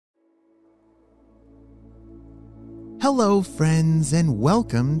Hello, friends, and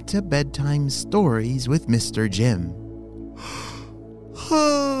welcome to Bedtime Stories with Mr. Jim.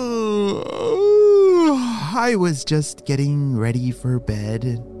 I was just getting ready for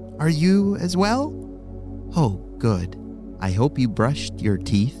bed. Are you as well? Oh, good. I hope you brushed your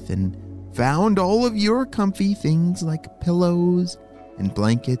teeth and found all of your comfy things like pillows and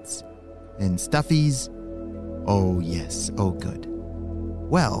blankets and stuffies. Oh, yes. Oh, good.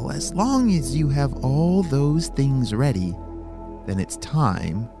 Well, as long as you have all those things ready, then it's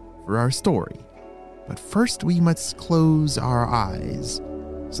time for our story. But first we must close our eyes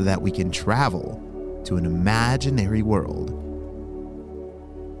so that we can travel to an imaginary world.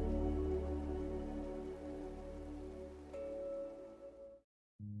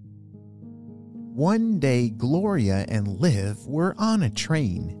 One day, Gloria and Liv were on a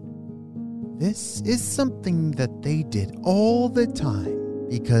train. This is something that they did all the time,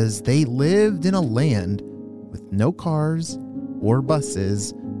 because they lived in a land with no cars or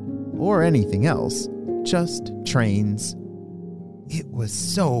buses or anything else, just trains. It was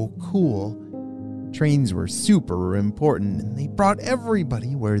so cool. Trains were super important and they brought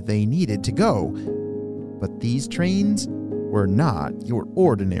everybody where they needed to go. But these trains were not your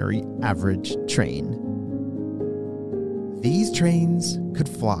ordinary average train. These trains could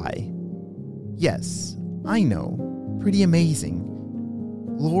fly. Yes, I know, pretty amazing.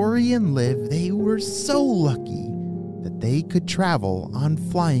 Gloria and Liv, they were so lucky that they could travel on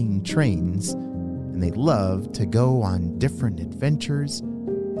flying trains, and they loved to go on different adventures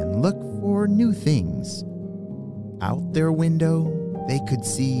and look for new things. Out their window, they could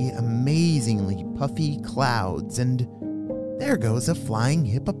see amazingly puffy clouds, and there goes a flying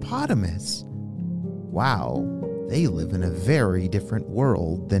hippopotamus. Wow, they live in a very different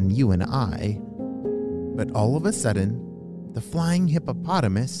world than you and I. But all of a sudden, the flying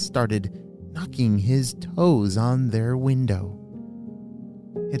hippopotamus started knocking his toes on their window.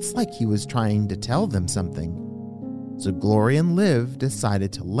 It's like he was trying to tell them something. So Gloria and Liv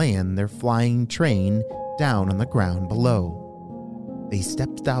decided to land their flying train down on the ground below. They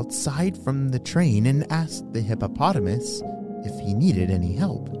stepped outside from the train and asked the hippopotamus if he needed any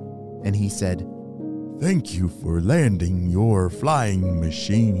help. And he said, "Thank you for landing your flying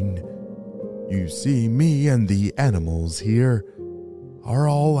machine. You see, me and the animals here are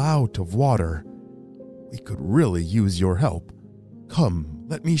all out of water. We could really use your help. Come,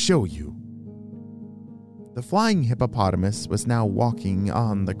 let me show you." The flying hippopotamus was now walking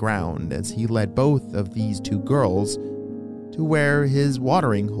on the ground as he led both of these two girls to where his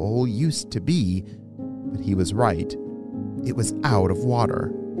watering hole used to be, but he was right. It was out of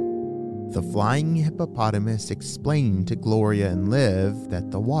water. The flying hippopotamus explained to Gloria and Liv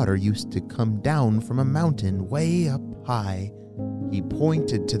that the water used to come down from a mountain way up high. He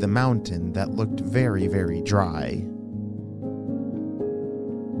pointed to the mountain that looked very, very dry.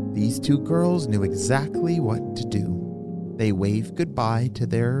 These two girls knew exactly what to do. They waved goodbye to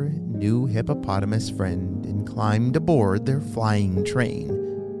their new hippopotamus friend and climbed aboard their flying train.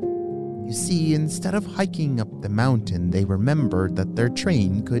 You see, instead of hiking up the mountain, they remembered that their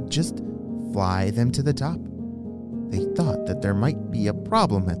train could just fly them to the top. They thought that there might be a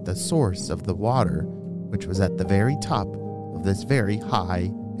problem at the source of the water, which was at the very top of this very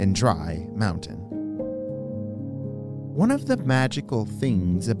high and dry mountain. One of the magical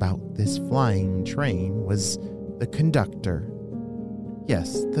things about this flying train was the conductor.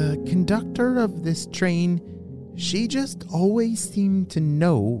 Yes, the conductor of this train, she just always seemed to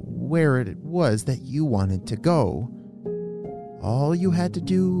know where it was that you wanted to go. All you had to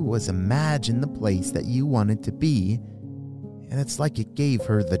do was imagine the place that you wanted to be, and it's like it gave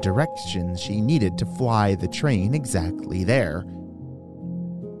her the directions she needed to fly the train exactly there.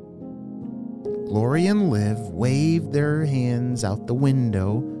 Gloria and Liv waved their hands out the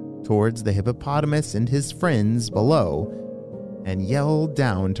window towards the hippopotamus and his friends below and yelled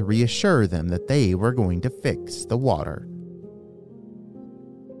down to reassure them that they were going to fix the water.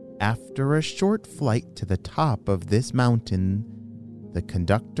 After a short flight to the top of this mountain, the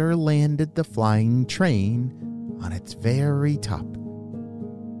conductor landed the flying train on its very top.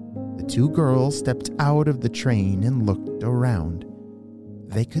 The two girls stepped out of the train and looked around.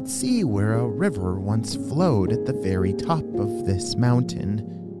 They could see where a river once flowed at the very top of this mountain,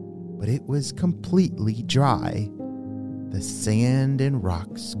 but it was completely dry. The sand and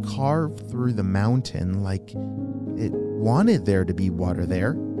rocks carved through the mountain like it wanted there to be water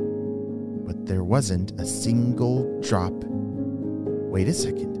there, but there wasn't a single drop. Wait a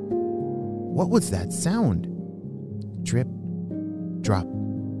second. What was that sound? Drip, drop,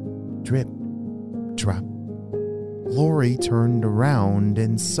 drip, drop. Lori turned around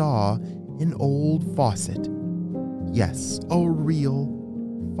and saw an old faucet. Yes, a real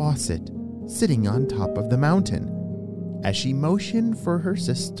faucet sitting on top of the mountain. As she motioned for her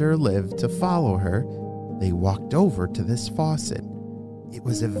sister Liv to follow her, they walked over to this faucet. It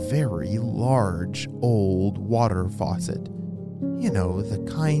was a very large, old water faucet. You know, the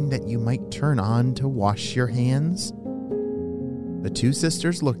kind that you might turn on to wash your hands. The two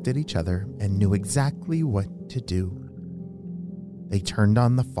sisters looked at each other and knew exactly what to do. They turned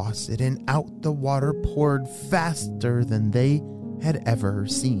on the faucet and out the water poured faster than they had ever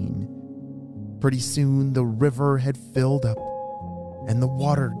seen. Pretty soon the river had filled up and the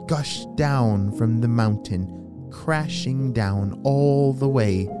water gushed down from the mountain, crashing down all the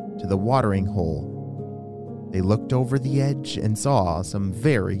way to the watering hole. They looked over the edge and saw some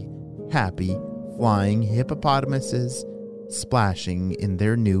very happy flying hippopotamuses splashing in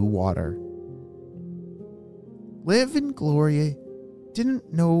their new water. Liv and Gloria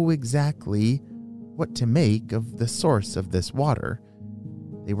didn't know exactly what to make of the source of this water.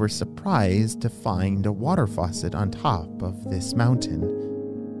 They were surprised to find a water faucet on top of this mountain.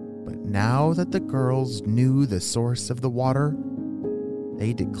 But now that the girls knew the source of the water,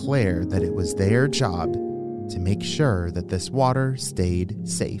 they declared that it was their job to make sure that this water stayed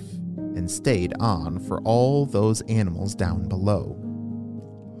safe and stayed on for all those animals down below.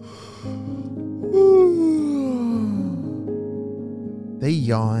 They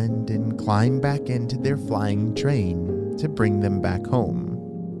yawned and climbed back into their flying train to bring them back home.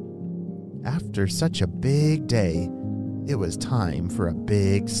 After such a big day, it was time for a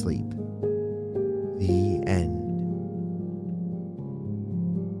big sleep. The end.